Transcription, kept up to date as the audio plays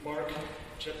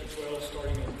chapter 12,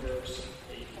 starting in verse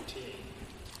 18.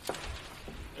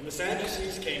 And the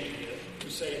Sadducees came to him,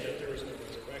 who say that there is no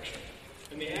resurrection.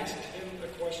 And they asked him a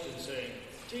question, saying,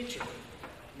 Teacher,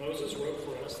 Moses wrote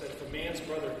for us that if a man's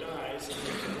brother dies and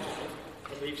leaves a wife,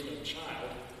 but leaves no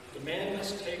child, the man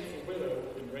must take the widow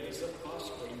and raise up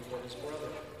offspring for his brother.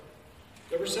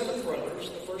 There were 7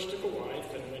 brothers. The first took a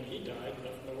wife, and when he died,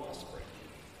 left no offspring.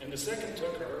 And the second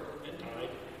took her and died,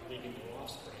 leaving no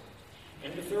offspring.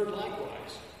 And the third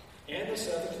likewise. And the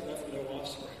 7th left no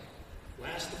offspring.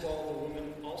 Last of all, the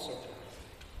woman also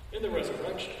died. In the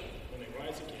resurrection, when they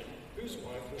rise again, whose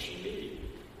wife will she be?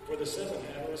 For the 7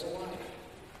 had her as a wife.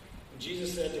 And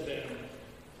Jesus said to them,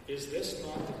 Is this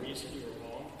not the reason you are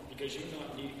wrong? Because you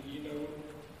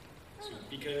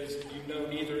know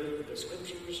neither the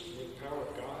Scriptures nor the power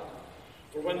of God?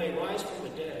 For when they rise from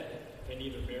the dead, they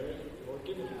neither marry nor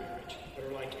give in marriage, but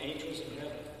are like angels in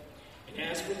heaven. And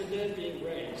as for the dead being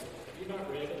raised, have you not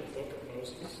read in the book of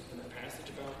Moses, in the passage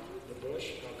about the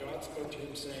bush, how God spoke to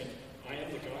him, saying, I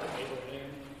am the God of Abraham,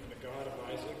 and the God of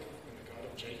Isaac, and the God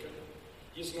of Jacob?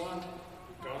 He is not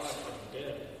God of the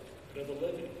dead, but of the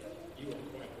living. You are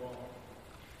quite wrong.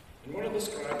 And one of the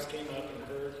scribes came up and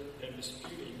heard them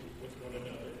disputing with one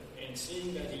another, and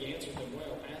seeing that he answered them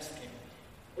well, asked him,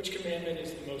 Which commandment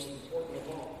is the most important of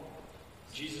all?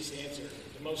 Jesus answered,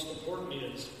 The most important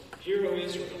is, Hear, O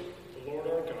Israel, the Lord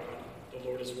our God, the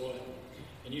Lord is one.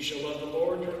 And you shall love the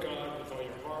Lord your God with all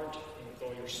your heart, and with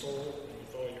all your soul, and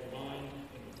with all your mind,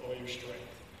 and with all your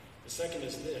strength. The second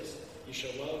is this, you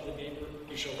shall love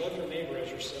your neighbor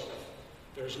as yourself.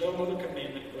 There is no other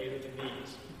commandment greater than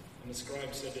these. And the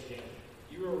scribe said to him,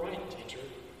 You are right, teacher.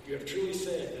 You have truly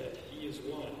said that he is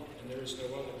one, and there is no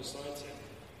other besides him.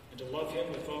 And to love him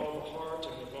with all the heart,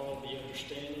 and with all the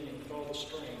understanding, and with all the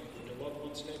strength, and to love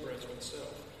one's neighbor as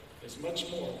oneself, is much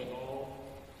more than all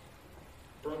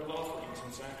burnt offerings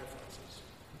and sacrifices.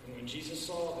 And when Jesus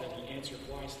saw that he answered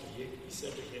wisely, he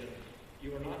said to him,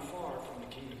 You are not far from the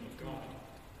kingdom of God.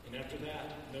 And after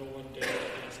that, no one dared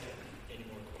to ask him any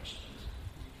more questions.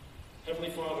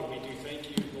 Heavenly Father, we do thank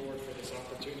you, Lord, for this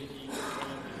opportunity to come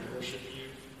and worship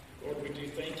you. Lord, we do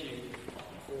thank you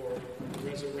for the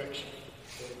resurrection,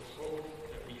 for the hope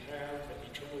that we have of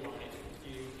eternal life with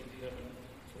you in heaven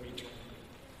for eternity.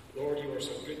 Lord, you are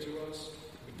so good to us.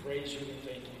 We praise you and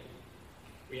thank you.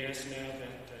 We ask now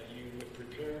that you would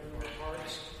prepare our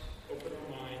hearts, open our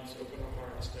minds, open our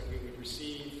hearts, that we would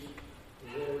receive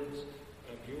the words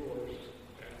of yours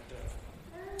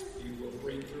that you will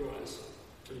bring through us,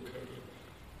 through Cody.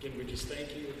 Again, we just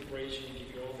thank you and praise you and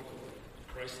give you all the glory.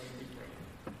 In Christ's name we pray.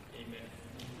 Amen.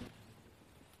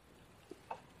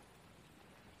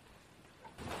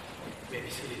 You may be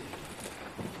seated.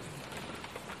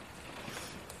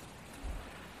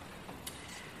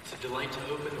 It's a delight to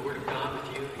open the Word of God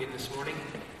with you again this morning.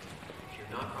 If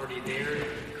you're not already there,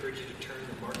 I encourage you to turn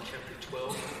to Mark chapter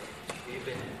 12. We've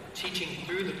been teaching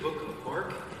through the book of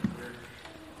Mark. We're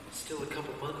still a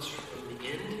couple months from the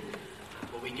end.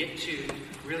 But we get to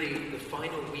really the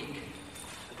final week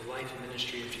of the life and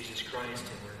ministry of Jesus Christ,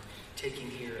 and we're taking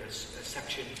here a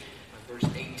section of verse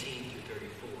 18 through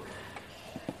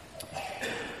 34.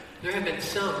 There have been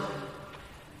some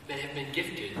that have been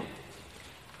gifted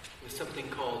with something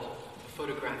called a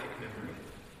photographic memory.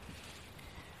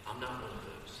 I'm not one of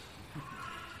those.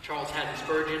 Charles Haddon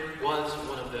Spurgeon was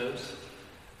one of those,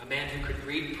 a man who could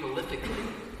read prolifically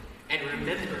and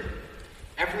remember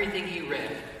everything he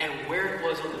read and where it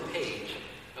was on the page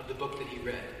of the book that he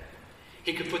read.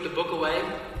 He could put the book away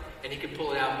and he could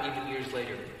pull it out even years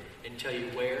later and tell you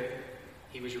where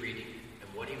he was reading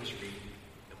and what he was reading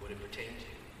and what it pertained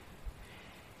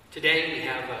to. Today we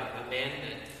have a man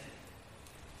that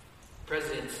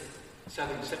presidents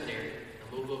Southern Seminary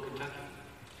in Louisville, Kentucky,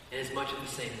 and is much of the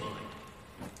same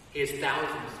mind. He has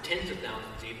thousands, tens of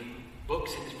thousands even,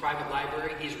 books in his private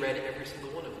library. He's read every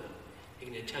single one of them. He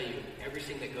can tell you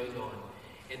everything that goes on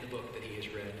in the book that he has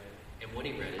read, and when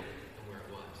he read it, and where it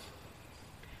was.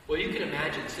 Well, you can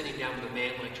imagine sitting down with a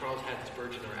man like Charles Haddon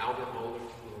Spurgeon or Albert Mohler,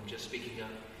 who I'm just speaking of,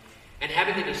 and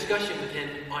having a discussion with him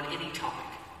on any topic.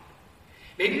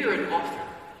 Maybe you're an author.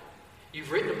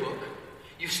 You've written a book.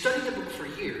 You've studied the book for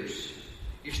years.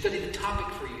 You've studied the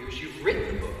topic for years. You've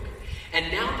written the book.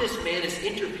 And now this man is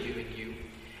interviewing you,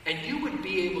 and you would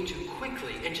be able to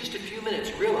quickly, in just a few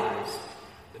minutes, realize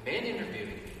the man interviewing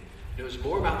me knows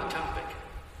more about the topic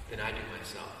than I do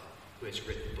myself, who has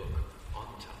written the book on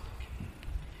the topic.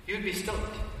 You would be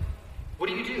stumped. What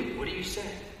do you do? What do you say?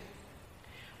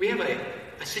 We have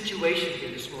a situation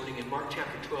here this morning in Mark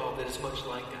chapter 12 that is much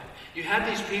like that. You have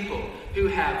these people who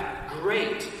have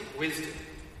great wisdom.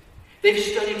 They've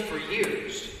studied for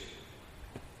years.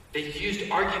 They've used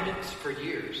arguments for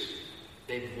years.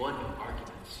 They've won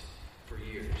arguments for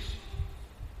years.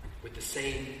 With the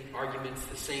same arguments,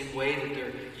 the same way that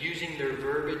they're using their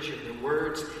verbiage and their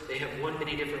words, they have won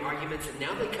many different arguments, and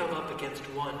now they come up against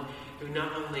one who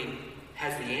not only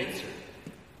has the answer,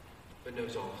 but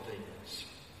knows all things.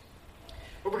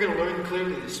 What we're going to learn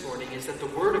clearly this morning is that the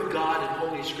Word of God in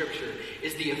Holy Scripture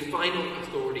is the final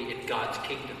authority in God's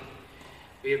kingdom.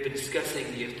 We have been discussing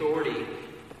the authority,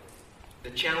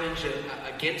 the challenge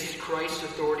against Christ's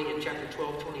authority in chapter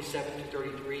 12, 27 to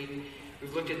 33.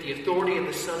 We've looked at the authority of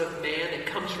the Son of Man that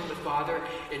comes from the Father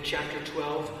in chapter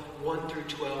 12, 1 through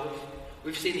 12.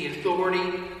 We've seen the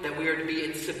authority that we are to be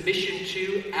in submission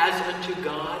to as unto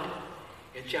God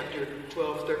in chapter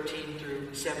 12, 13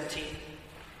 through 17.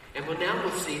 And now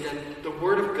we'll see that the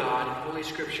Word of God in Holy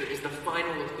Scripture is the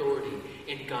final authority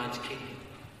in God's kingdom.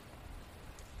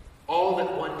 All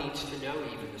that one needs to know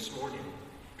even this morning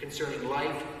concerning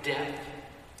life, death,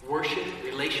 worship,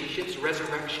 relationships,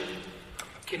 resurrection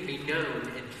can be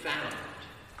known and found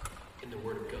in the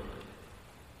Word of God.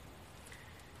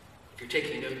 If you're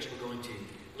taking notes, we're going to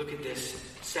look at this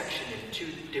section in two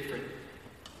different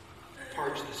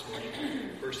parts this morning.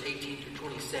 Verse 18 through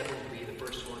 27 will be the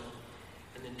first one,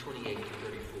 and then 28 through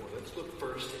 34. Let's look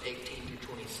first at 18 through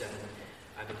 27.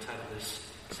 I've entitled this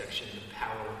section, The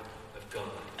Power of God.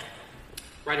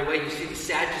 Right away, you see the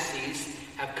Sadducees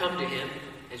have come to him.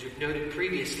 As we've noted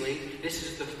previously, this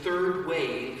is the third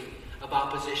wave of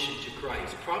opposition to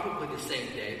Christ. Probably the same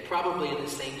day, probably in the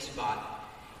same spot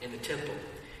in the temple.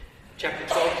 Chapter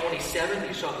 12, 27,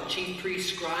 you saw the chief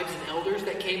priests, scribes, and elders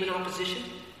that came in opposition.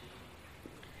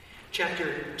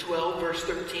 Chapter 12, verse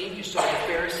 13, you saw the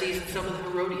Pharisees and some of the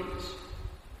Herodians.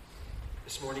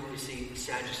 This morning we see the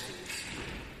Sadducees.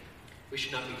 We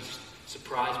should not be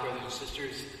surprised, brothers and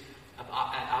sisters,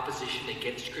 at opposition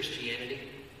against Christianity.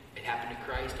 It happened to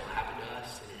Christ, it'll happen to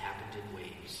us, and it happened in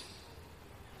waves.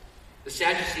 The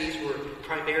Sadducees were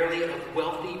primarily of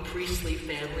wealthy priestly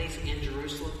families in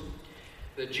Jerusalem.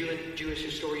 The Jewish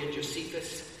historian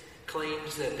Josephus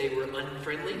claims that they were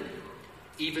unfriendly,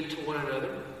 even to one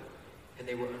another, and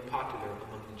they were unpopular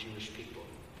among the Jewish people.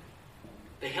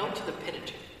 They held to the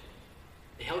Pentateuch.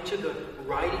 They held to the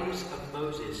writings of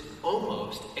Moses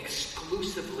almost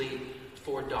exclusively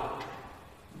for doctrine.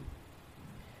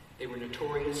 They were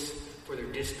notorious for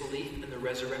their disbelief in the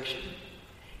resurrection,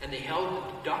 and they held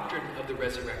the doctrine of the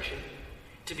resurrection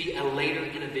to be a later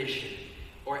innovation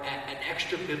or an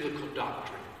extra-biblical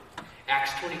doctrine.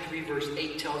 Acts 23 verse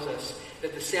 8 tells us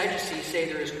that the Sadducees say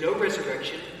there is no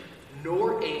resurrection,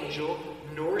 nor angel,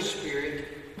 nor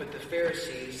spirit, but the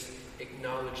Pharisees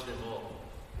acknowledge them all.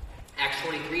 Acts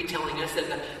 23 telling us that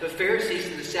the Pharisees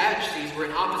and the Sadducees were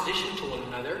in opposition to one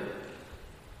another,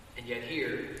 and yet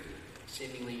here,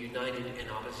 seemingly united in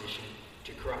opposition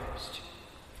to Christ.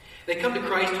 They come to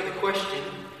Christ with a question,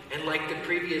 and like the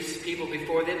previous people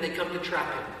before them, they come to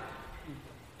trap him.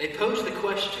 They pose the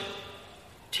question,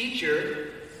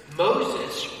 Teacher,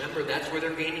 Moses, remember that's where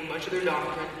they're gaining much of their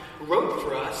doctrine, wrote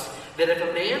for us that if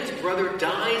a man's brother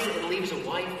dies and leaves a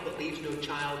wife but leaves no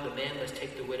child, the man must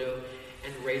take the widow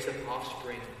and raise up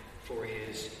offspring for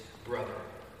his brother.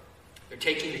 They're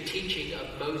taking the teaching of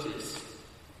Moses,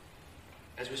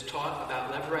 as was taught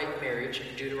about levirate marriage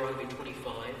in Deuteronomy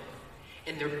 25,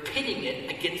 and they're pitting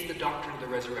it against the doctrine of the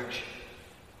resurrection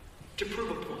to prove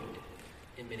a point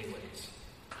in many ways.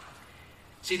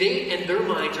 See, they, in their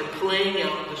minds, are playing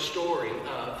out the story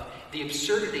of the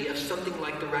absurdity of something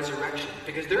like the resurrection.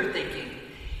 Because they're thinking,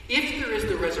 if there is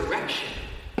the resurrection,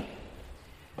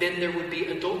 then there would be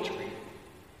adultery.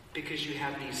 Because you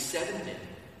have these 7 men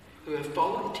who have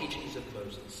followed the teachings of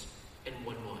Moses and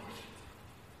one wife.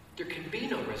 There can be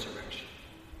no resurrection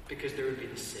because there would be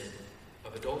the sin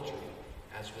of adultery,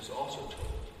 as was also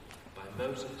told by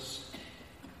Moses.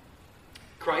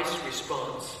 Christ's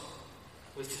response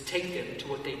was to take them to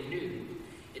what they knew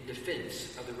in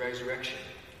defense of the resurrection.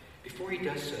 Before he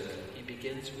does so, though, he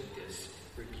begins with this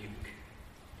rebuke.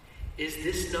 Is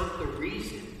this not the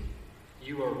reason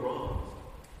you are wrong?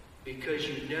 Because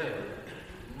you know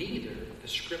neither the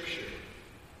Scripture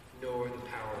nor the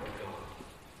power of God.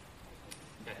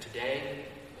 Now today,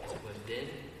 as it was then,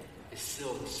 is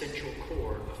still the central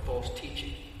core of false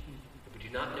teaching. That we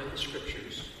do not know the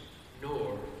Scriptures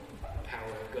nor the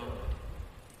power of God.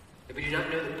 That we do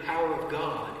not know the power of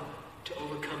God to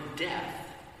overcome death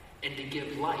and to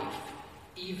give life,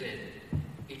 even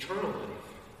eternal life.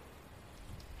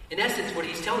 In essence, what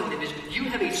he's telling them is, you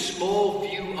have a small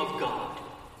view of God.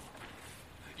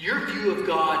 Your view of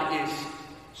God is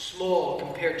small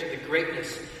compared to the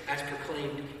greatness as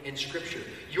proclaimed in Scripture.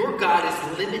 Your God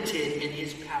is limited in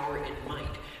his power and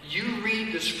might. You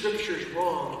read the Scriptures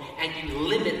wrong and you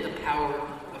limit the power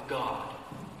of God.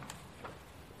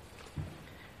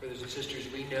 Brothers and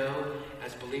sisters, we know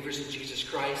as believers in Jesus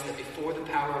Christ that before the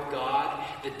power of God,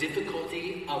 the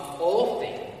difficulty of all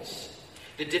things,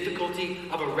 the difficulty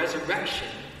of a resurrection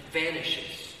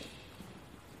vanishes.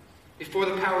 Before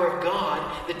the power of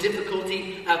God, the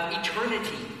difficulty of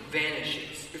eternity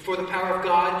vanishes. Before the power of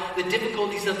God, the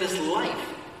difficulties of this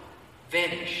life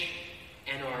vanish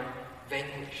and are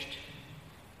vanquished.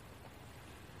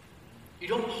 You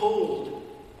don't hold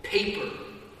paper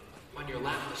on your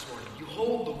lap this morning. You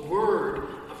hold the Word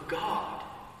of God.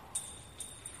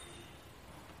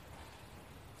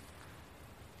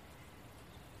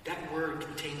 That Word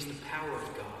contains the power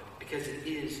of God because it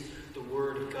is the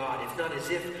Word of God. It's not as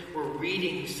if we're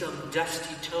reading some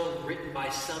dusty tome written by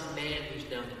some man who's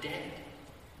now dead.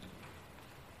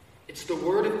 It's the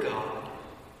Word of God,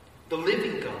 the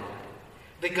living God,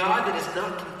 the God that is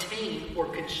not contained or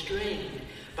constrained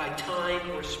by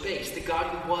time or space, the God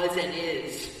who was and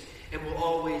is and will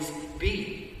always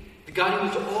be, the God who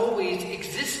has always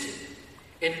existed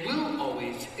and will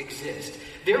always exist.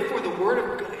 Therefore, the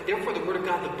Word of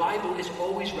God, the Bible, is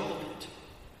always relevant.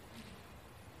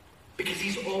 Because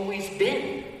He's always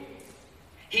been.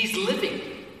 He's living.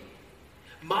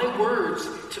 My words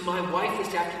to my wife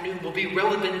this afternoon will be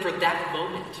relevant for that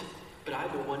moment. But I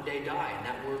will one day die, and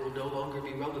that word will no longer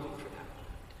be relevant for that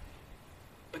moment.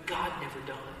 But God never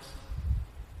dies.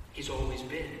 He's always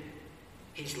been.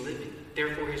 He's living.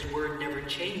 Therefore, His Word never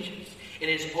changes. And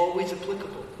it's always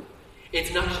applicable.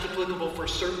 It's not just applicable for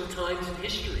certain times in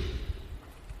history,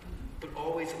 but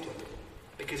always applicable.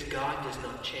 Because God does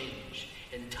not change,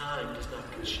 and time does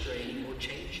not constrain or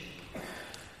change Him.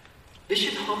 This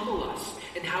should humble us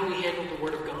in how we handle the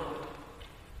Word of God.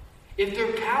 If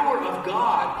the power of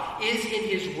God is in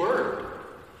His Word,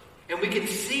 and we can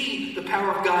see the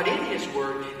power of God in His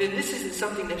Word, then this isn't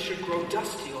something that should grow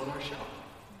dusty on our shelf.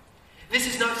 This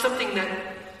is not something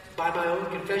that, by my own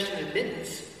confession and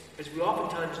admittance, as we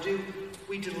oftentimes do,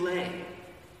 we delay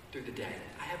through the day.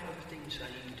 I have other things I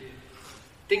need to do.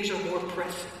 Things are more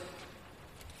pressing.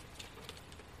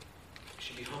 We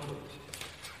should be humbled.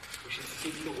 We should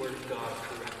seek the Word of God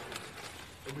correctly.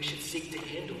 And we should seek to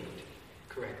handle it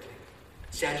correctly.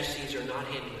 Sadducees are not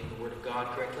handling the Word of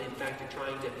God correctly. In fact, they're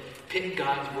trying to pit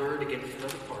God's Word against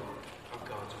another part of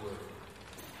God's Word.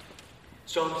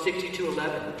 Psalm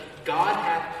 62:11. God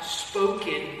hath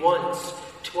spoken once.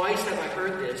 Twice have I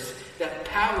heard this, that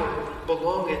power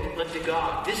belongeth unto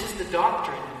God. This is the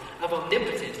doctrine of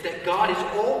omnipotence, that God is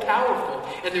all-powerful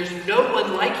and there's no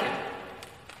one like Him.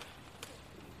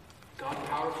 God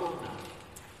powerful enough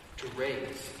to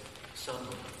raise someone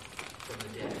from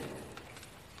the dead.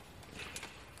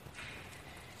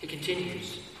 He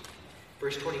continues,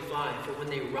 verse 25, for when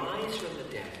they rise from the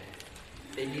dead,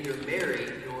 they neither marry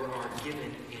nor are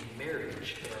given in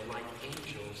marriage, but are like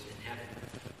angels in heaven.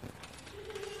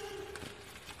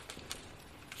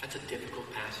 That's a difficult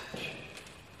passage.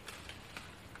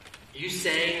 You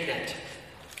saying that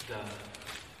the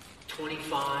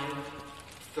 25,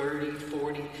 30,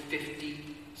 40,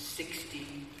 50,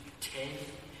 60, 10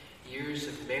 years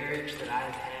of marriage that I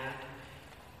have had,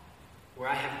 where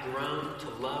I have grown to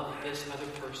love this other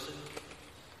person,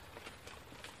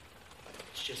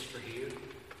 it's just for you.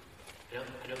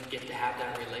 I don't get to have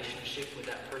that relationship with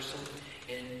that person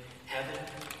in heaven.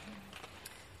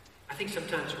 I think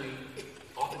sometimes we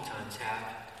oftentimes have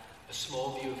a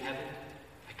small view of heaven.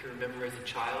 I can remember as a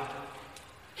child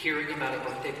hearing about a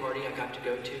birthday party I got to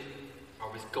go to,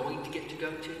 or was going to get to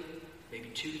go to, maybe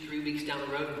 2-3 weeks down the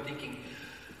road, and thinking,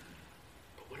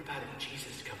 but what about if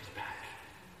Jesus comes back?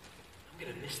 I'm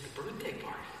going to miss the birthday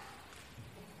party.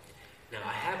 Now,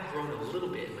 I have grown a little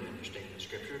bit in my understanding of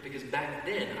Scripture, because back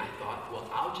then I thought, well,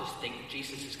 I'll just think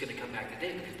Jesus is going to come back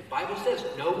today, because the Bible says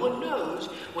no one knows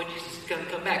when Jesus is going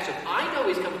to come back. So if I know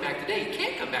He's coming back today, He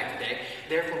can't come back today,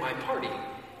 therefore my party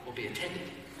will be attended.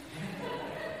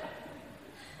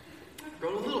 I've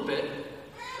grown a little bit.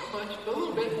 Not much, but a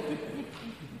little bit.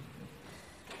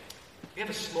 We have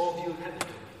a small view of heaven, don't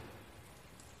we?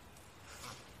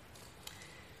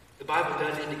 The Bible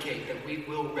does indicate that we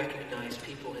will recognize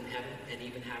people in heaven and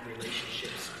even have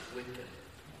relationships with them.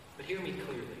 But hear me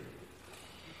clearly.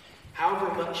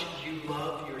 However much you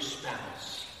love your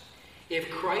spouse,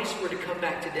 if Christ were to come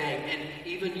back today, and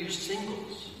even you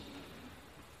singles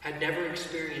had never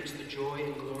experienced the joy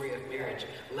and glory of marriage,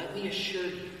 let me assure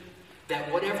you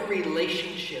that whatever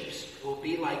relationships will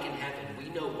be like in heaven, we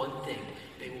know one thing: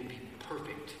 they will be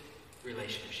perfect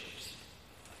relationships.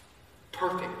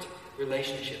 Perfect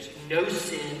relationships. No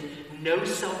sin, no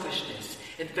selfishness,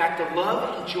 In fact, the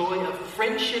love and joy of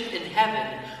friendship in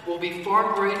heaven will be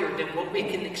far greater than what we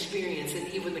can experience in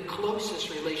even the closest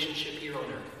relationship here on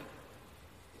earth.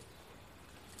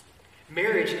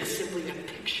 Marriage is simply a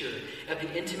picture of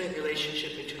the intimate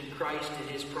relationship between Christ and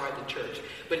his bride, the church.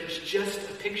 But it's just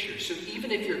a picture. So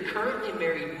even if you're currently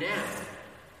married now,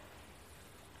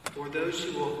 or those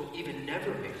who will even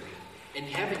never marry, in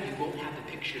heaven you won't have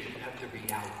the picture, you have the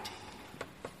reality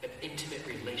of intimate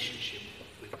relationship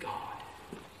with God.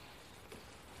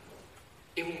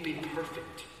 It will be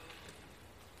perfect.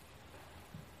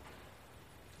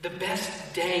 The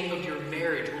best day of your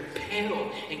marriage will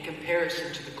pale in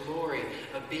comparison to the glory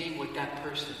of being with that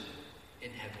person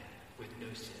in heaven with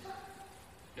no sin,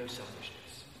 no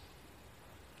selfishness,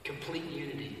 complete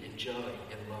unity and joy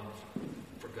and love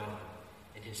for God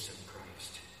and his Son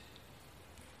Christ.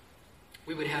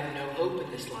 We would have no hope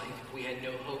in this life if we had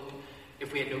no hope,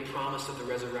 if we had no promise of the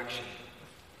resurrection.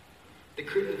 The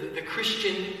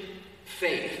Christian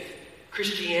faith,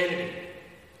 Christianity,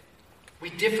 we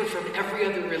differ from every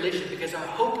other religion because our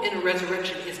hope in a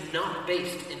resurrection is not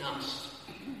based in us.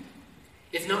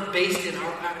 It's not based in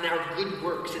our good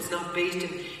works. It's not based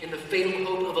in the fatal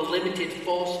hope of a limited,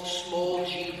 false, small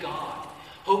g God,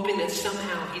 hoping that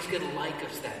somehow he's going to like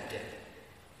us that day.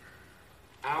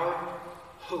 Our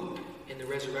hope in the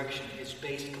resurrection is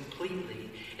based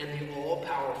completely in the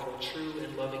all-powerful, true,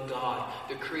 and loving God,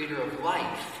 the creator of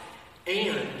life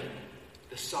and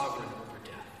the sovereign over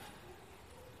death.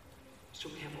 So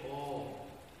we have all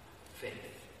faith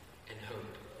and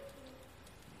hope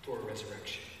for a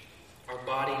resurrection. Our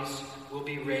bodies will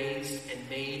be raised and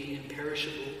made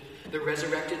imperishable. The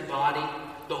resurrected body,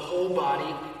 the whole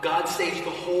body, God saves the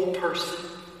whole person.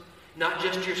 Not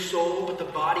just your soul, but the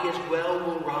body as well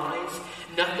will rise.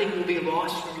 Nothing will be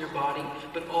lost from your body,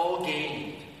 but all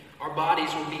gained. Our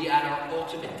bodies will be at our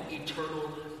ultimate, eternal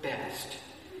best.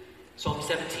 Psalm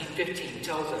 17:15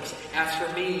 tells us, "As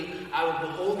for me, I will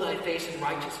behold thy face in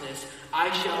righteousness.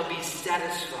 I shall be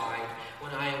satisfied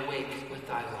when I awake with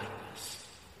thy likeness."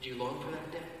 Do you long for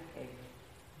that day?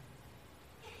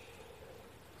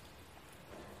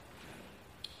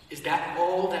 Is that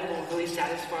all that will really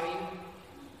satisfy you?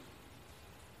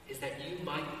 Is that you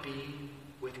might be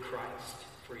with Christ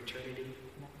for eternity?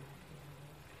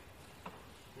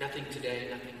 Nothing today,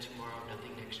 nothing tomorrow,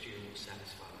 nothing next year will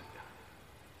satisfy like that.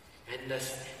 And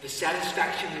the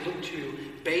satisfaction we look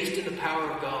to, based in the power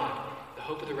of God, the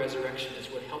hope of the resurrection, is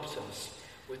what helps us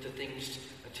with the things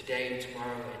of today and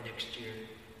tomorrow and next year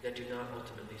that do not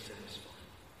ultimately satisfy.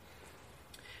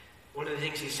 One of the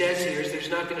things he says here is there's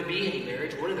not going to be any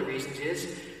marriage. One of the reasons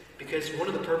is because one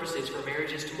of the purposes for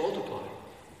marriage is to multiply.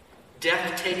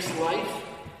 Death takes life.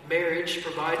 Marriage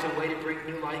provides a way to bring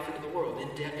new life into the world.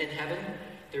 In heaven,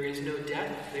 there is no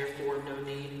death, therefore no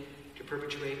need to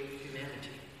perpetuate humanity.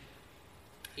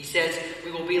 He says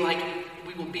we will be like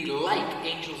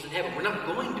angels in heaven. We're not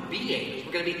going to be angels.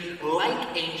 We're going to be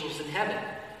like angels in heaven.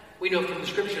 We know from the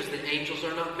scriptures that angels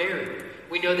are not married.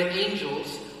 We know that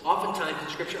angels, oftentimes in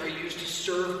scripture, are used to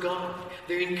serve God.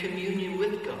 They're in communion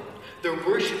with God. They're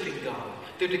worshiping God.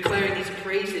 They're declaring his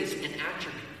praises and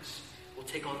attributes. We'll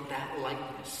take on that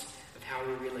likeness of how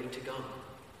we relate to God.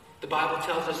 The Bible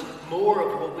tells us more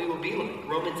of what we will be like.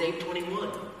 Romans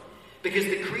 8:21. Because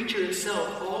the creature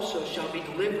itself also shall be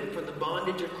delivered from the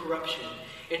bondage of corruption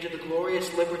into the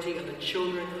glorious liberty of the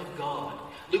children of God.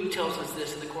 Luke tells us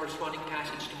this in the corresponding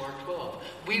passage to Mark 12.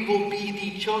 We will be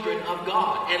the children of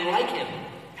God and like him.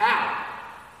 How?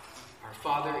 Our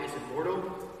Father is immortal,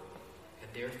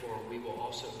 and therefore we will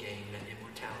also gain that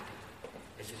immortality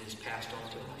as it is passed on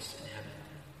to us in heaven.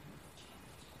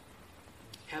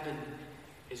 Heaven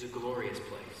is a glorious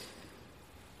place,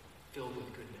 filled with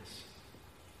goodness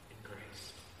and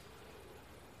grace.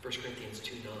 1 Corinthians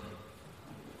 2:9.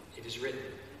 It is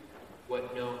written,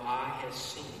 "What no eye has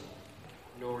seen,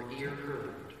 nor ear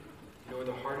heard, nor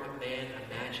the heart of man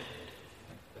imagined,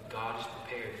 but God has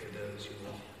prepared for those who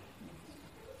love him."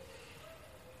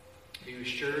 Are you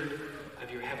assured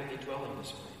of your heavenly dwelling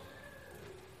this morning?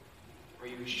 Are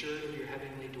you assured of your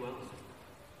heavenly dwelling?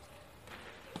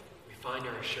 We find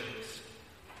our assurance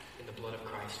in the blood of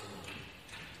Christ alone.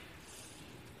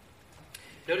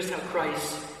 Notice how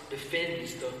Christ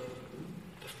defends the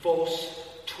false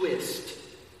twist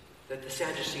that the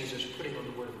Sadducees are putting on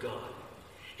the Word of God.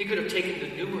 He could have taken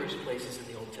to numerous places in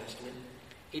the Old Testament.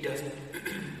 He doesn't.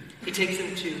 He takes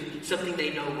them to something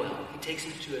they know well. He takes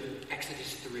them to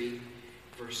Exodus 3,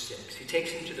 verse 6. He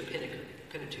takes them to the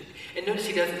Pentateuch. And notice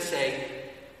he doesn't say,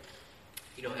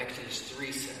 Exodus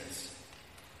 3 says.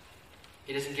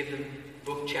 He doesn't give them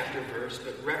book, chapter, verse,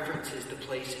 but references the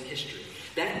place in history.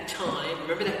 That time,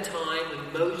 remember that time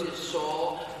when Moses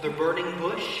saw the burning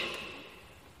bush?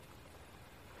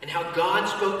 And how God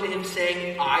spoke to him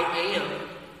saying, I am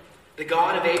the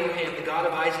God of Abraham, the God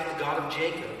of Isaac, the God of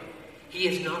Jacob. He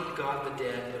is not the God of the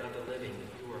dead, but of the living.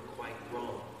 You are quite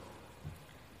wrong.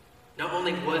 Not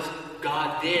only was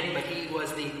God then, but he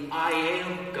was the I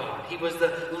am God. He was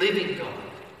the living God.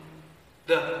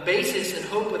 The basis and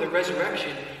hope of the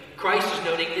resurrection, Christ is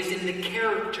noting, is in the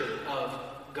character of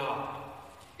God.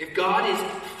 If God is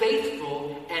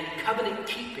faithful and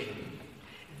covenant-keeping,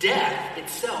 death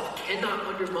itself cannot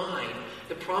undermine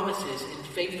the promises and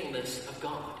faithfulness of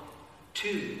God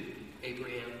to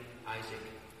Abraham, Isaac,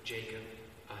 Jacob,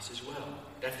 us as well.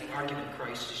 That's the argument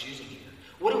Christ is using here.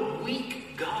 What a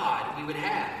weak God we would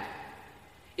have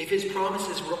if his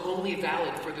promises were only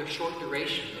valid for the short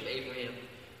duration of Abraham,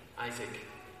 Isaac,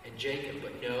 and Jacob.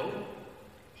 But no,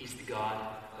 he's the God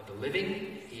of the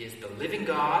living. He is the living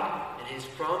God, and his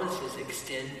promises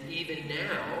extend even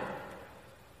now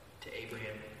to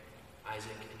Abraham,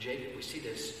 Isaac, and Jacob. We see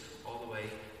this all the way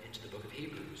into the book of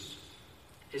Hebrews.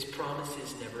 His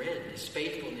promises never end. His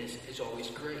faithfulness is always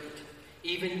great.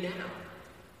 Even now,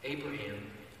 Abraham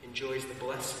enjoys the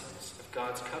blessings of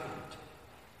God's covenant.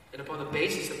 And upon the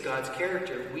basis of God's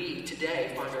character, we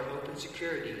today find our hope and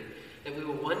security that we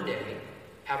will one day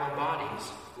have our bodies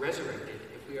resurrected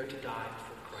if we are to die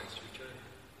before Christ's return.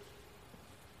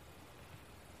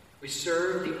 We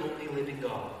serve the only living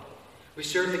God. We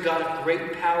serve the God of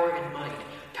great power and might.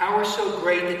 Power so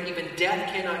great that even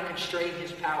death cannot constrain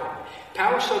his power.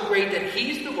 Power so great that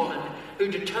he's the one who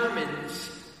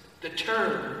determines the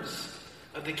terms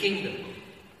of the kingdom.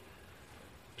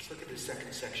 Let's look at the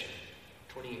second section,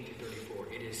 28 to 34.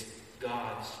 It is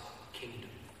God's kingdom.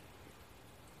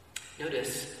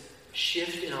 Notice,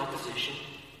 shift in opposition,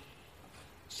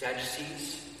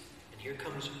 Sadducees, and here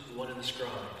comes one of the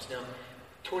scribes. Now,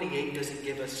 28 doesn't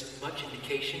give us much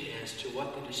indication as to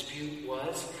what the dispute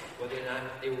was, whether or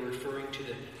not they were referring to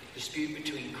the dispute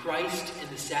between Christ and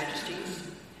the Sadducees.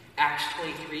 Acts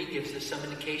 23 gives us some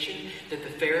indication that the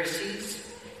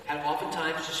Pharisees had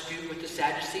oftentimes dispute with the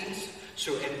Sadducees,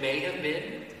 so it may have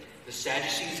been the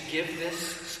Sadducees give this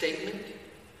statement.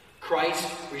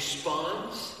 Christ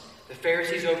responds. The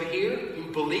Pharisees over here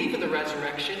who believe in the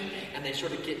resurrection, and they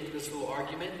sort of get into this little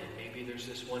argument, and maybe there's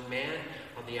this one man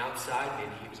on the outside,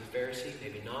 maybe he was a Pharisee,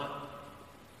 maybe not,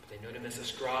 but they note him as a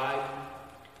scribe.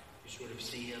 You sort of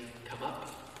see him come up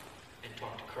and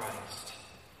talk to Christ.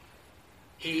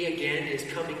 He, again, is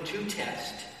coming to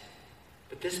test,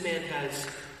 but this man has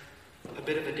a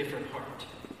bit of a different heart.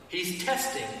 He's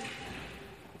testing,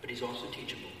 but he's also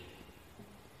teachable.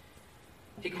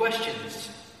 He questions,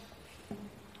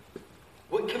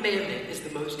 what commandment is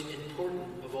the most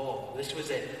important of all? This was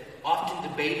an often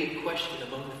debated question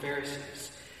among the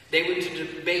Pharisees. They would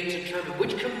debate to determine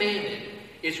which commandment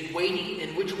is weighty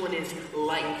and which one is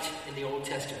light in the Old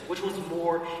Testament. Which one's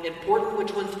more important,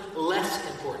 which one's less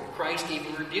important. Christ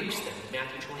even rebukes them in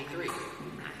Matthew 23.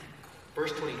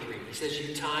 Verse 23, he says,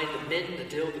 you tithe the mint, the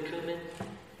dill, the cumin,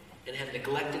 and have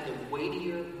neglected the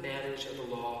weightier matters of the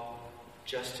law,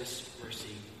 justice, mercy,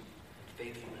 and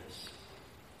faithfulness.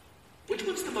 Which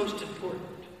one's the most important?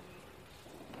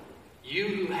 You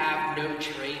who have no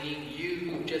training, you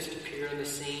who just appear on the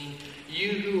scene,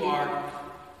 you who are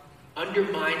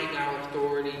undermining our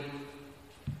authority,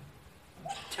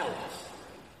 tell us,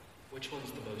 which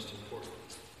one's the most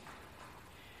important?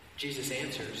 Jesus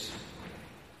answers,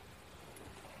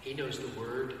 he knows the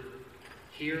word,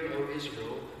 hear, O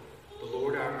Israel, the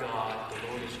Lord our God, the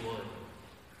Lord is one.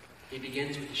 He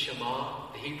begins with the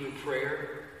Shema, the Hebrew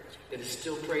prayer that is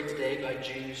still prayed today by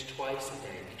Jews twice a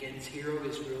day. It begins, hear, O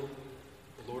Israel,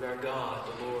 the Lord our God,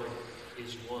 the Lord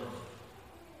is one.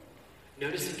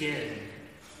 Notice again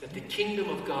that the kingdom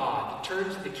of God, the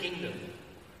terms of the kingdom,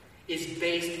 is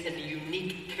based in the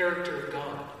unique character of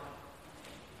God.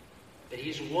 That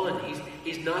he's one.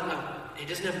 He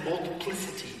doesn't have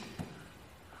multiplicity.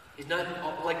 He's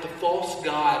not like the false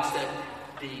gods that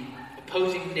the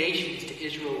opposing nations to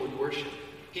Israel would worship.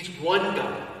 He's one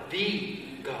God, the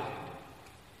God.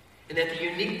 And that the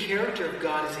unique character of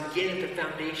God is again at the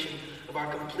foundation of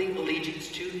our complete allegiance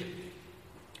to him.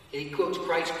 And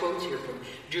Christ quotes here from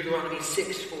Deuteronomy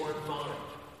 6, 4, and 5.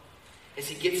 As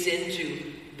he gets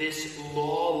into this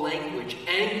law language,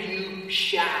 and you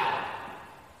shall.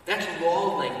 That's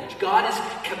law language. God is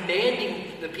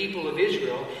commanding the people of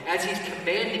Israel as he's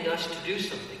commanding us to do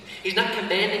something. He's not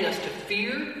commanding us to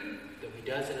fear, though he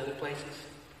does in other places.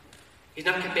 He's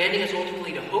not commanding us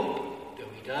ultimately to hope, though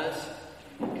he does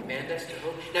command us to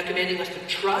hope. Not commanding us to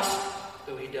trust,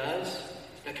 though he does.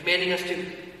 Now, commanding us to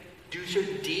do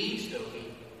certain deeds, though he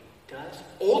does,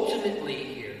 ultimately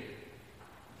here,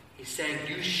 he's saying,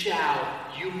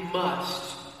 you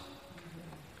must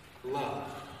love.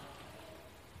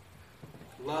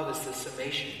 Love is the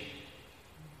summation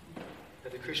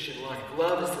of the Christian life.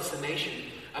 Love is the summation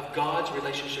of God's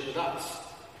relationship with us.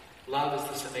 Love is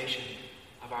the summation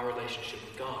of our relationship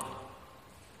with God.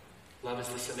 Love is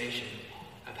the summation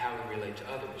of how we relate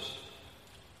to others.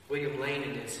 William Lane,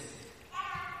 in his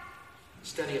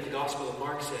study of the Gospel of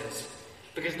Mark, says,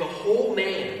 because the whole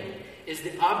man is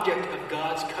the object of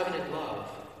God's covenant love,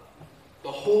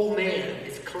 the whole man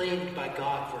is claimed by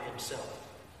God for himself.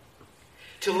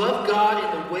 To love God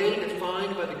in the way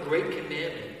defined by the Great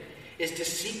Commandment is to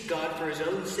seek God for his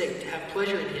own sake, to have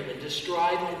pleasure in him, and to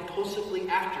strive impulsively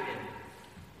after him.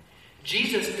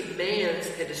 Jesus demands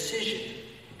a decision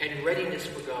and readiness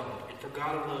for God, and for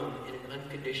God alone, in an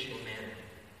unconditional manner.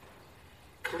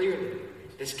 Clearly,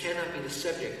 this cannot be the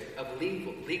subject of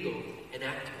legal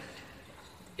enactment.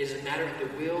 It is a matter of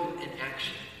the will and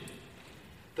action.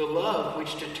 The love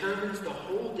which determines the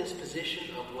whole disposition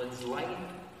of one's life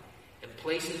and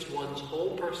places one's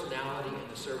whole personality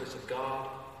in the service of God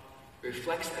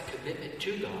reflects a commitment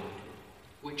to God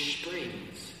which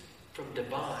springs from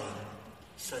divine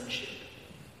sonship.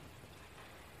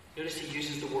 Notice he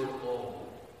uses the word all.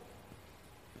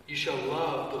 You shall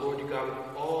love the Lord your God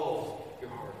with all your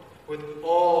heart, with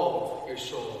all your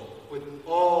soul, with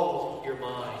all your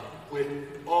mind, with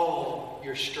all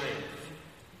your strength.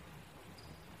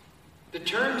 The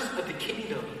terms of the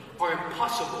kingdom are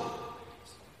impossible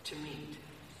to meet.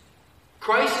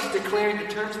 Christ is declaring the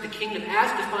terms of the kingdom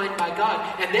as defined by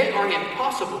God, and they are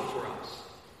impossible for us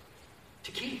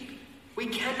to keep. We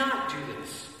cannot do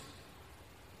this.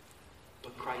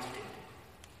 But Christ did.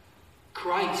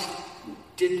 Christ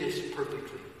did this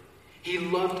perfectly. He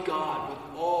loved God with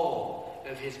all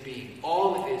of his being,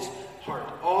 all of his heart,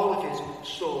 all of his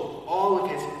soul, all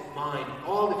of his mind,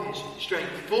 all of his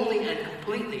strength, fully and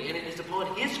completely. And it is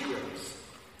upon his grace,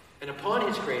 and upon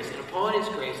his grace, and upon his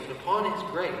grace, and upon his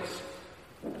grace,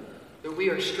 that we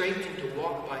are strengthened to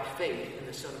walk by faith in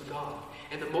the Son of God.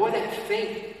 And the more that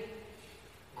faith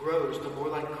grows, the more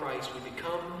like Christ we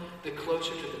become, the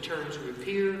closer to the terms we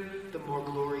appear, the more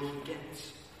glory he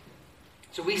gets.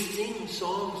 So we sing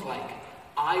songs like,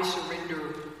 I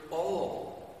surrender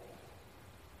all.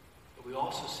 But we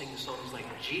also sing songs like,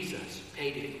 Jesus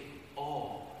paid it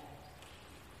all.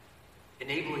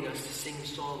 Enabling us to sing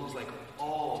songs like,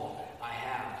 all I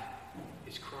have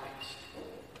is Christ.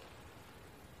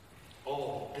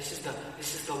 All. This is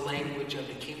the language of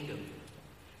the kingdom.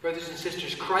 Brothers and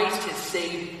sisters, Christ has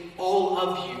saved all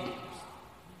of you.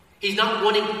 He's not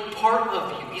wanting part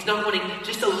of you. He's not wanting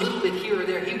just a little bit here or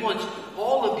there. He wants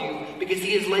all of you because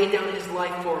he has laid down his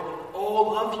life for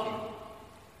all of you.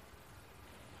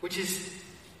 Which is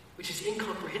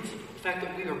incomprehensible. The fact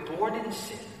that we are born in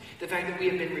sin, the fact that we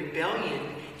have been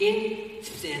rebellion in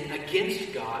sin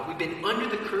against God. We've been under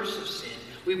the curse of sin.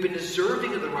 We've been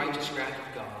deserving of the righteous wrath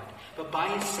of God. But by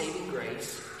his saving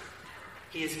grace,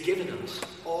 he has given us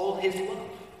all his love.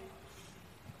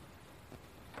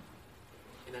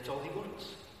 And that's all he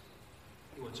wants.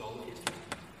 He wants all of his love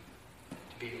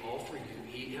to be all for you.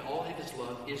 All of his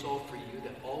love is all for you,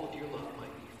 that all of your love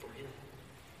might be for him.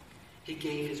 He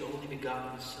gave his only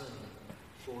begotten Son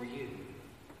for you.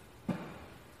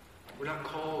 We're not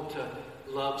called to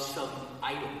love some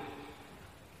idol.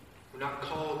 We're not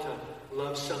called to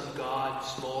love some God,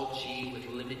 small g, with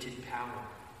limited power.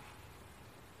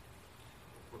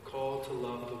 We're called to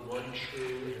love the one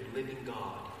true and living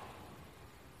God.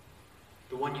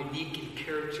 The one unique in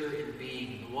character and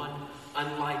being. The one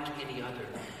unlike any other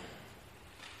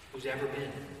who's ever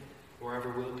been or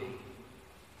ever will be.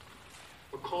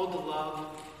 We're called to love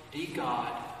the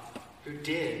God who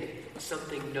did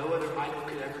something no other idol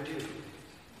could ever do.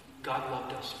 God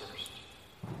loved us first.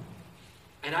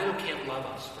 An idol can't love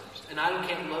us first. An idol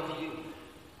can't love you.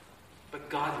 But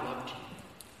God loved you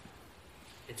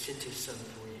and sent his Son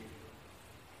for you.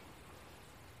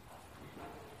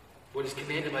 What is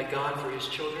commanded by God for his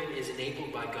children is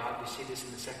enabled by God. We see this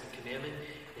in the second commandment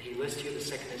that he lists here. The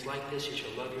second is like this: you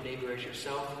shall love your neighbor as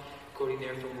yourself. Quoting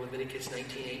there from Leviticus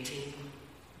 19:18.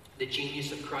 The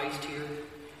genius of Christ here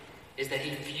is that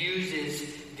he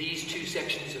fuses these two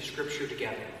sections of Scripture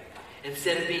together.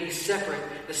 Instead of being separate,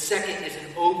 the second is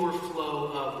an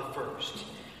overflow of the first.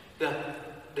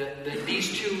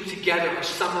 These two together are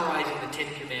summarizing the Ten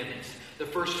Commandments. The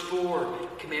first 4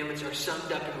 commandments are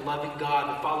summed up in loving God.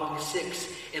 The following 6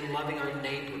 in loving our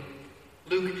neighbor.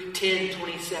 Luke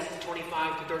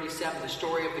 10:25-37, the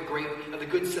story of the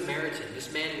Good Samaritan,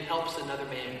 this man who helps another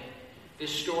man.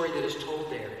 this story that is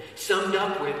told there, summed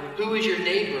up with, who is your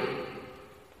neighbor?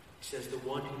 He says, the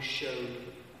one who showed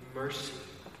mercy.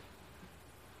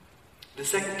 The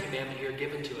second commandment here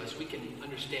given to us, we can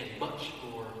understand much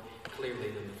more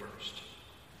clearly than the first.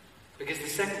 Because the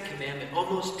second commandment,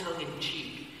 almost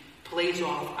tongue-in-cheek, plays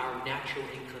off our natural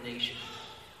inclination.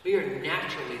 We are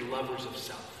naturally lovers of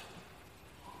self.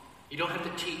 You don't have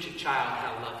to teach a child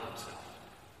how to love himself.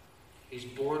 He's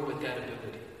born with that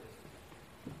ability.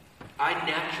 I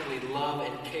naturally love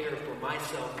and care for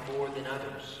myself more than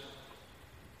others.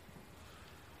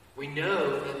 We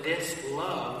know that this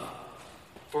love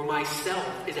for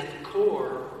myself is at the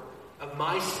core of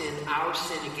my sin, our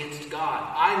sin against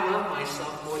God. I love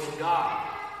myself more than God.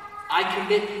 I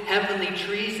commit heavenly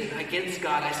treason against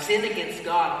God. I sin against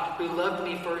God who loved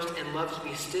me first and loves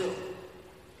me still.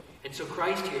 And so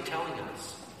Christ here telling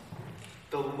us,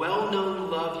 the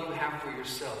well-known love you have for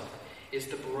yourself is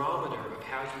the barometer of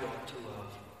how you ought to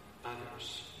love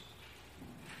others.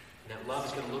 And that love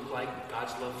is going to look like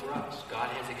God's love for us. God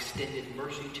has extended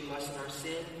mercy to us in our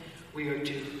sin. We are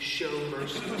to show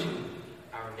mercy to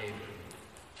our neighbor.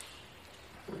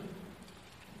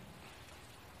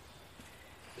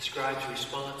 The scribe's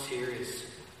response here is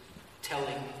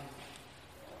telling.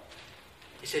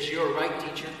 He says, "You are right,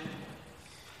 teacher.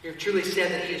 You have truly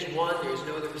said that he is one, there is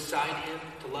no other beside him,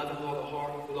 to love him with all the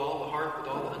heart, with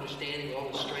all the understanding, with all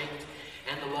the strength,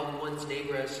 and to love one's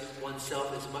neighbor as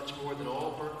oneself is much more than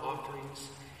all burnt offerings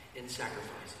and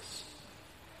sacrifices."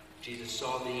 Jesus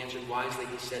saw that he answered wisely.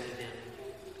 He said to them,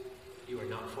 "You are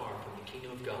not far from the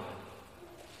kingdom of God."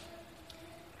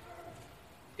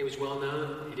 It is well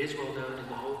known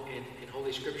in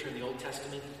Holy Scripture in the Old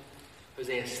Testament.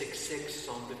 Hosea 6:6,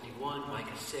 Psalm 51,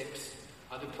 Micah 6,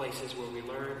 other places where we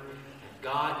learn that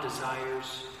God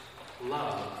desires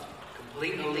love,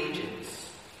 complete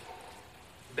allegiance,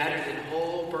 better than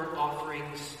whole burnt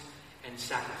offerings and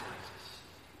sacrifices.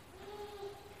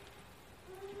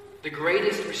 The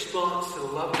greatest response to the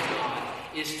love of God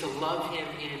is to love him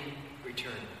in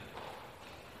return.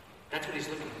 That's what he's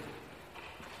looking for.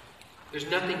 There's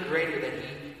nothing greater that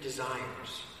he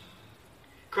desires.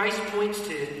 Christ points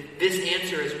to this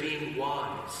answer as being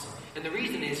wise. And the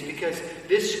reason is because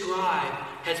this scribe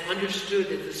has understood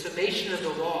that the summation of the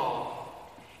law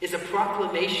is a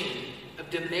proclamation of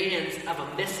demands of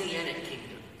a messianic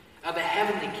kingdom, of a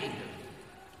heavenly kingdom,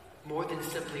 more than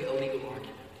simply a legal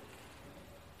argument.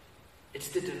 It's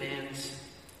the demands,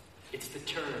 it's the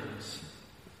terms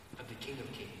of the King of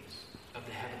Kings, of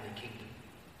the heavenly kingdom.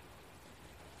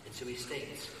 And so he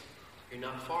states, you're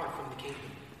not far from the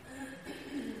kingdom.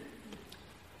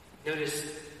 Notice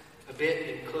a bit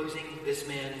in closing this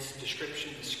man's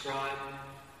description, the scribe.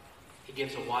 He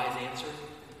gives a wise answer.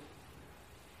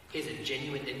 He has a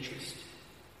genuine interest.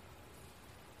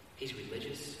 He's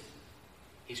religious.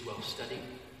 He's well studied.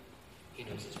 He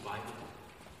knows his Bible.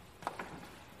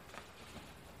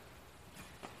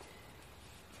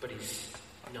 But he's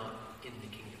not in the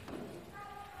kingdom.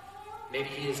 Maybe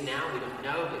he is now, we don't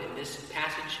know, but in this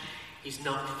passage, he's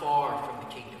not far from the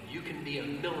kingdom. You can be a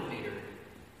millimeter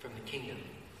from the kingdom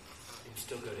and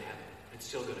still go to heaven, and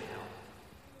still go to hell.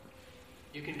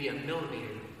 You can be a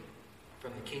millimeter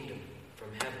from the kingdom,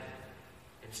 from heaven,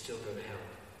 and still go to hell.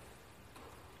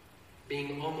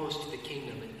 Being almost to the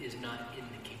kingdom is not in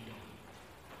the kingdom.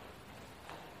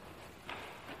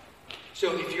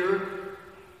 So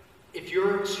if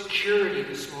your security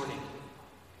this morning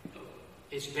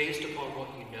is based upon what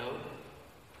you know,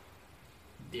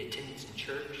 the attendance in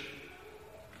church,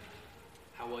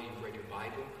 how well you've read your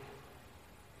Bible,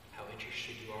 how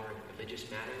interested you are in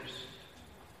religious matters,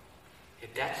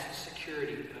 if that's the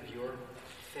security of your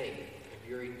faith, of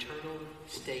your eternal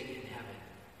state in heaven,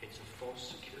 it's a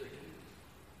false security.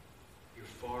 You're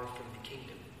far from the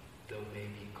kingdom, though it may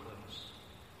be close.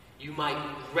 You might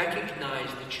recognize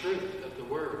the truth of the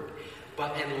word,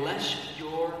 but unless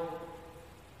your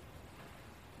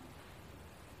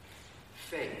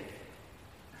faith,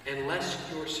 unless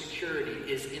your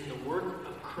security is in the work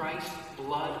of Christ's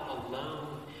blood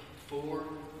alone for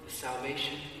the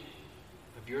salvation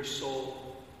of your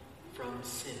soul from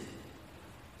sin,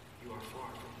 you are far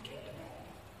from the kingdom.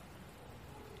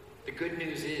 The good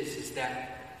news is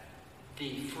that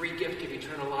the free gift of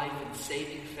eternal life and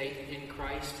saving faith in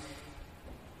Christ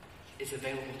is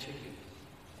available to you.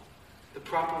 The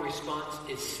proper response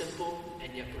is simple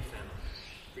and yet profound.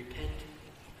 Repent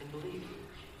and believe.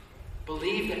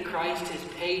 Believe that Christ has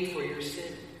paid for your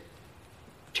sin.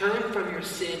 Turn from your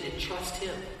sin and trust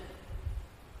him.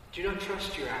 Do not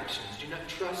trust your actions. Do not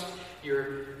trust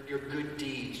your good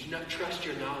deeds. Do not trust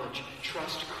your knowledge.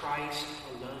 Trust Christ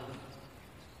alone.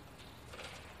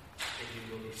 And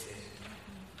you will be saved.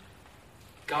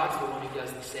 God's the one who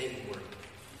does the saving work.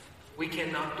 We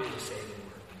cannot do the saving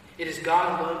work. It is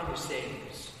God alone who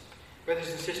saves.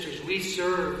 Brothers and sisters, we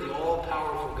serve the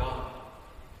all-powerful God.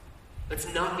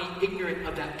 Let's not be ignorant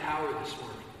of that power this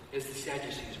morning, as the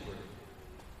Sadducees were.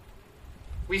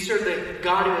 We serve the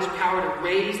God who has power to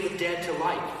raise the dead to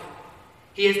life.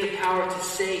 He has the power to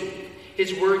save.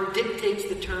 His word dictates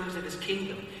the terms of his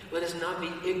kingdom. Let us not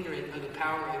be ignorant of the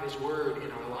power of his word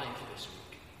in our life this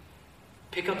week.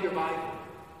 Pick up your Bible.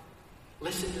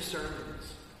 Listen to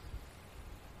sermons.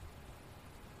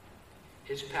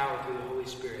 His power through the Holy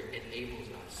Spirit enables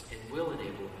us and will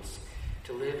enable us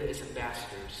to live as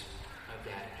ambassadors of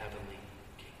that heavenly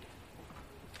kingdom.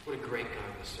 What a great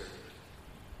God we serve.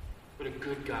 What a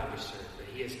good God we serve, that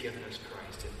he has given us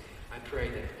Christ. And I pray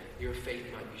that your faith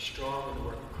might be strong in the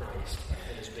work of Christ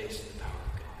and is based in the power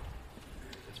of God.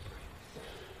 Let's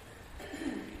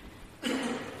pray.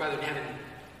 Father in heaven,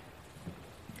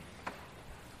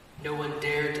 no one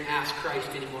dared to ask Christ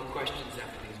any more questions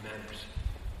after these matters,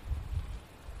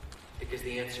 because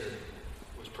the answer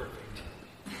was perfect.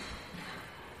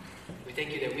 We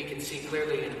thank you that we can see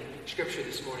clearly in Scripture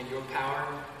this morning your power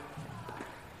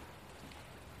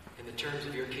and the terms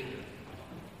of your kingdom.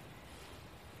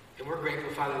 And we're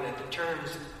grateful, Father, that the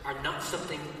terms are not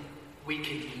something we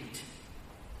can eat.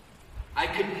 I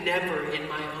could never, in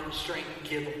my own strength,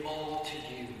 give all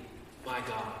to you, my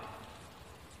God.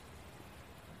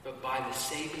 But by the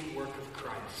saving work of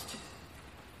Christ,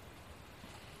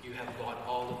 you have bought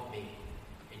all of me,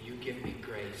 and you give me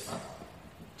grace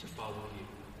to follow you,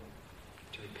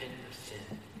 to repent of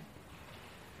sin,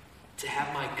 to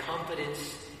have my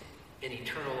confidence in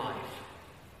eternal life,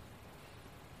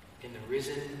 in the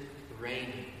risen,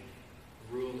 reigning,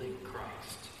 ruling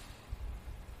Christ,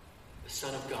 the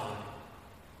Son of God,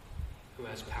 who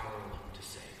has power alone to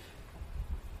save.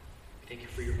 Thank you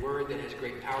for your word that has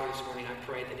great power this morning. I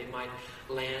pray that it might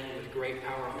land with great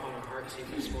power upon our hearts,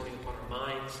 even this morning, upon our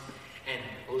minds, and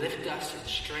lift us and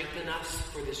strengthen us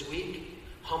for this week.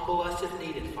 Humble us if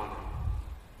needed, Father,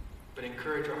 but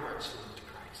encourage our hearts to look to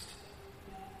Christ.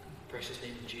 In the precious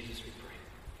name of Jesus we pray.